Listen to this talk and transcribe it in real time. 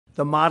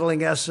the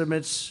modeling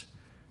estimates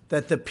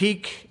that the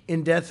peak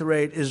in death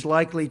rate is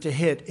likely to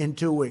hit in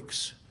 2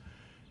 weeks.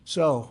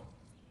 So,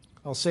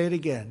 I'll say it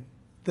again.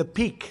 The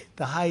peak,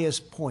 the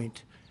highest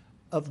point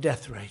of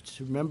death rates,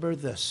 remember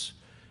this,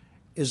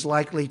 is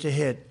likely to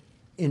hit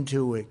in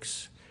 2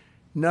 weeks.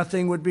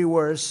 Nothing would be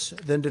worse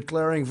than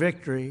declaring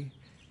victory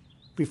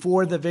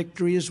before the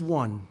victory is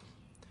won.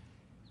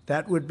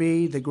 That would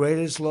be the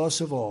greatest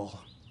loss of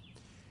all.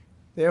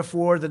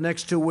 Therefore, the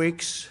next 2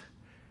 weeks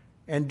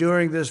and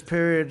during this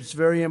period, it's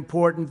very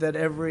important that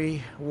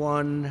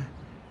everyone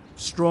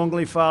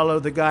strongly follow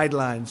the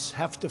guidelines,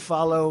 have to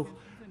follow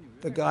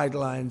the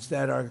guidelines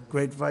that our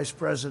great Vice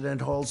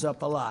President holds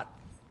up a lot.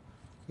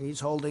 He's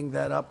holding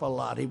that up a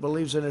lot. He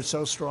believes in it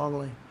so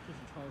strongly.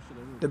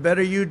 The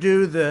better you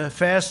do, the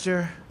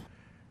faster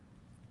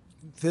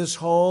this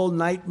whole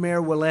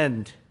nightmare will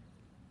end.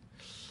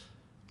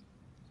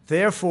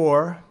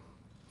 Therefore,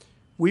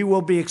 we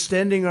will be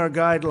extending our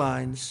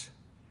guidelines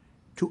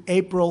to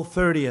April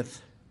 30th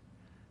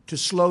to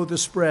slow the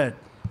spread.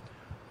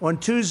 On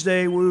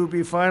Tuesday, we will be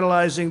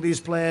finalizing these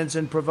plans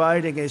and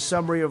providing a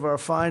summary of our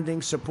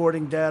findings,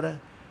 supporting data,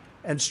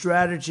 and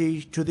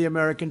strategy to the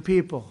American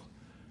people.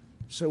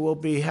 So we'll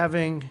be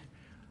having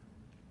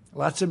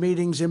lots of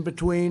meetings in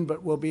between,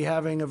 but we'll be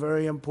having a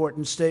very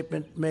important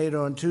statement made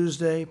on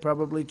Tuesday,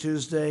 probably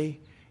Tuesday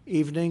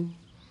evening,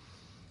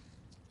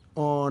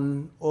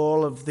 on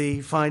all of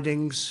the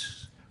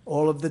findings,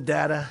 all of the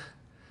data,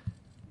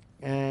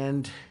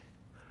 and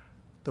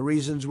the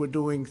reasons we're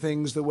doing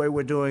things the way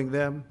we're doing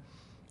them.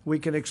 We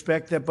can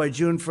expect that by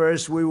June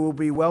 1st, we will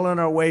be well on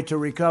our way to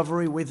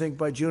recovery. We think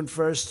by June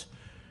 1st,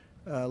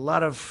 a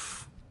lot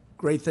of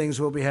great things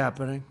will be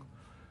happening.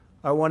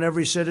 I want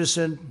every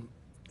citizen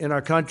in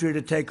our country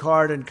to take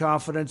heart and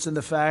confidence in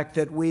the fact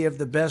that we have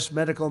the best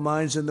medical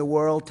minds in the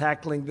world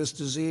tackling this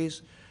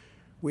disease.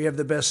 We have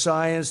the best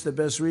science, the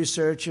best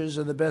researchers,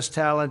 and the best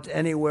talent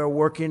anywhere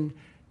working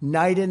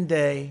night and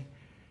day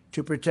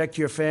to protect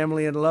your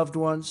family and loved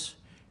ones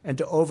and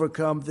to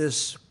overcome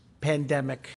this pandemic.